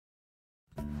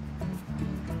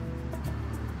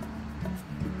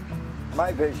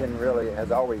My vision really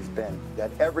has always been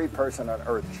that every person on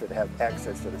earth should have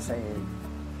access to the same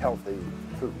healthy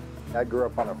food. I grew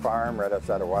up on a farm right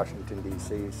outside of Washington,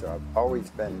 D.C., so I've always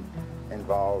been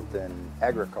involved in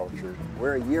agriculture.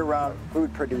 We're a year-round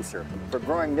food producer. For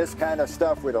growing this kind of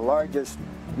stuff, we're the largest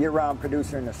year-round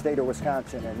producer in the state of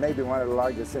Wisconsin and maybe one of the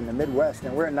largest in the Midwest,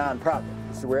 and we're a nonprofit.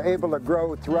 So we're able to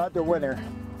grow throughout the winter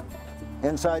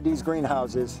inside these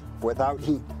greenhouses without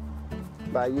heat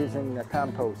by using the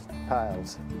compost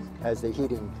piles as the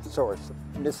heating source.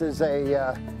 This is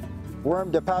a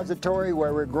worm depository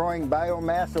where we're growing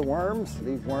biomass of worms.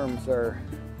 These worms are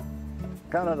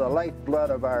kind of the lifeblood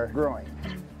of our growing.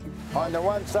 On the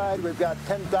one side, we've got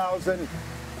 10,000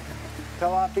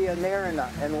 tilapia in there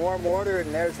in warm water,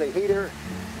 and there's the heater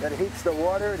that heats the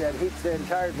water, that heats the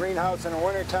entire greenhouse in the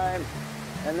wintertime.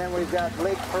 And then we've got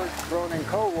lake perch grown in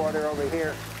cold water over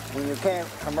here. When you can't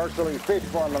commercially fish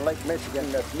for them in Lake Michigan,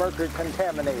 that's mercury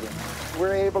contaminated.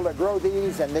 We're able to grow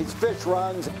these, and these fish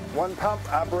runs. One pump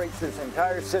operates this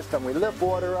entire system. We lift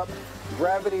water up,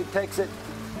 gravity takes it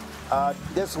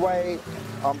this way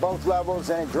on both levels,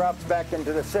 and it drops back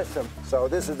into the system. So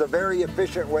this is a very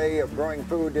efficient way of growing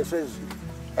food. This is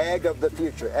ag of the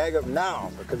future, ag of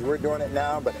now, because we're doing it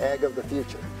now, but ag of the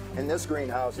future. In this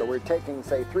greenhouse, so we're taking,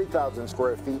 say, 3,000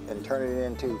 square feet and turning it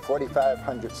into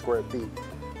 4,500 square feet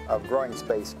of growing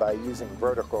space by using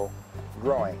vertical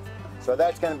growing. So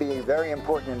that's going to be very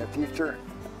important in the future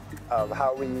of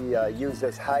how we use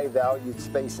this high-valued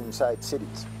space inside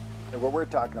cities. And what we're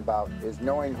talking about is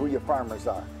knowing who your farmers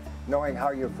are, knowing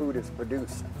how your food is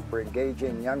produced. We're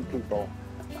engaging young people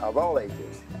of all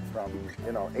ages, from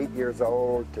 8 years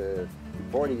old to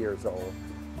 40 years old,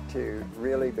 to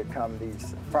really become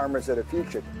these farmers of the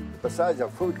future. Besides a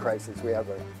food crisis, we have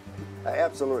an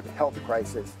absolute health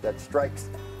crisis that strikes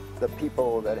the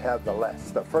people that have the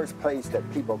less. The first place that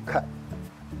people cut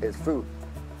is food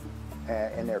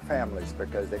in their families,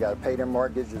 because they got to pay their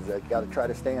mortgages, they got to try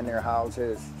to stay in their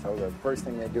houses. So the first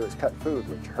thing they do is cut food,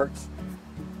 which hurts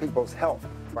people's health.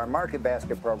 Our Market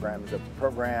Basket program is a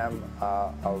program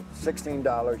of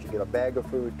 $16. You get a bag of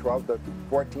food, 12 to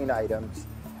 14 items,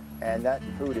 and that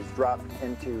food is dropped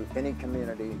into any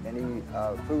community, any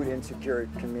food insecure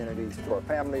communities. For a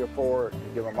family of 4, you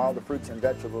give them all the fruits and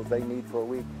vegetables they need for a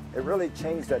week. It really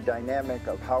changed the dynamic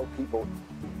of how people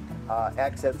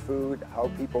access food, how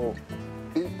people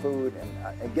eat food,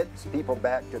 and it gets people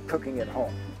back to cooking at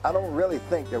home. I don't really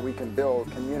think that we can build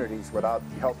communities without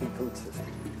healthy food systems.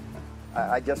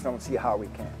 I just don't see how we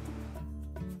can.